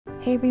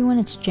Hey everyone,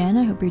 it's Jen.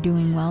 I hope you're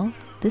doing well.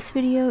 This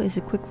video is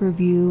a quick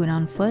review and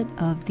on foot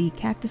of the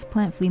Cactus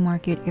Plant Flea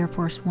Market Air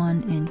Force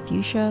One in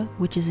Fuchsia,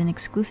 which is an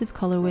exclusive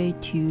colorway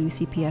to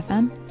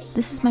CPFM.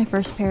 This is my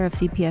first pair of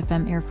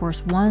CPFM Air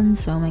Force One,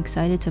 so I'm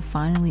excited to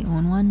finally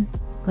own one.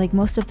 Like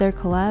most of their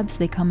collabs,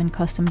 they come in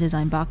custom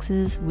design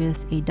boxes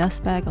with a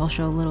dust bag I'll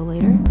show a little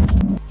later.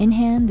 In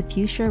hand, the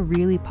Fuchsia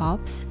really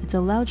pops. It's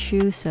a loud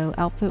shoe, so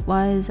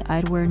outfit-wise,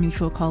 I'd wear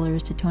neutral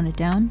colors to tone it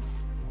down.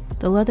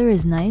 The leather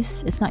is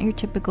nice. It's not your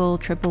typical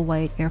triple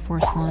white Air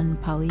Force One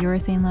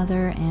polyurethane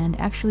leather and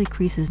actually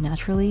creases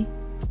naturally.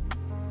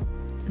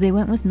 They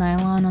went with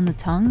nylon on the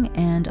tongue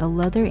and a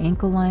leather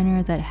ankle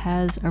liner that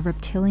has a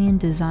reptilian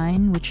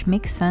design, which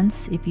makes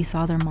sense if you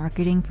saw their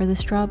marketing for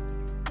this drop.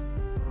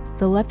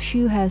 The left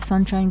shoe has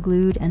sunshine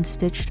glued and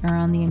stitched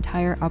around the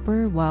entire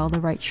upper, while the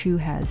right shoe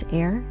has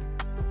air.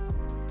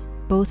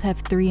 Both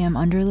have 3M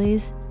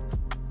underlays.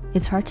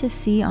 It's hard to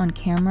see on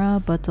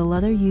camera, but the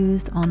leather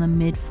used on the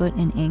midfoot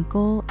and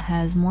ankle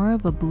has more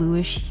of a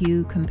bluish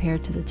hue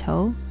compared to the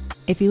toe.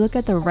 If you look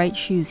at the right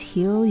shoe's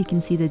heel, you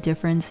can see the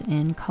difference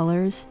in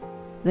colors.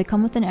 They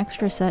come with an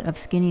extra set of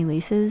skinny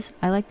laces.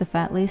 I like the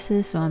fat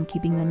laces, so I'm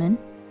keeping them in.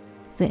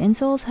 The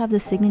insoles have the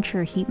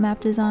signature heat map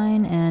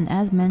design, and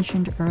as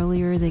mentioned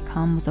earlier, they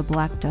come with a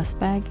black dust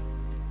bag.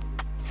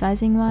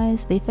 Sizing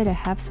wise, they fit a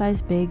half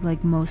size big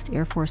like most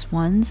Air Force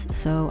Ones,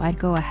 so I'd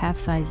go a half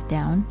size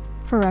down.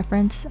 For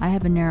reference, I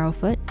have a narrow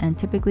foot and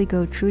typically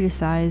go true to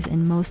size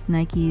in most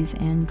Nikes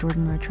and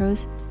Jordan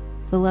Retros.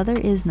 The leather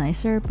is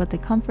nicer, but the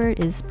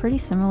comfort is pretty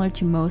similar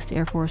to most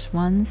Air Force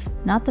Ones.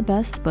 Not the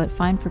best, but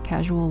fine for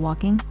casual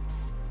walking.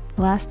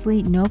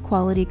 Lastly, no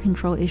quality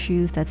control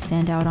issues that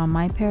stand out on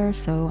my pair,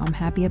 so I'm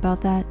happy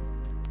about that.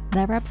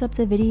 That wraps up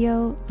the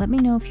video. Let me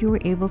know if you were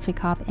able to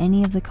cop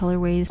any of the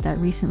colorways that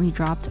recently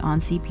dropped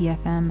on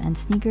CPFM and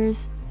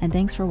sneakers, and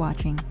thanks for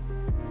watching.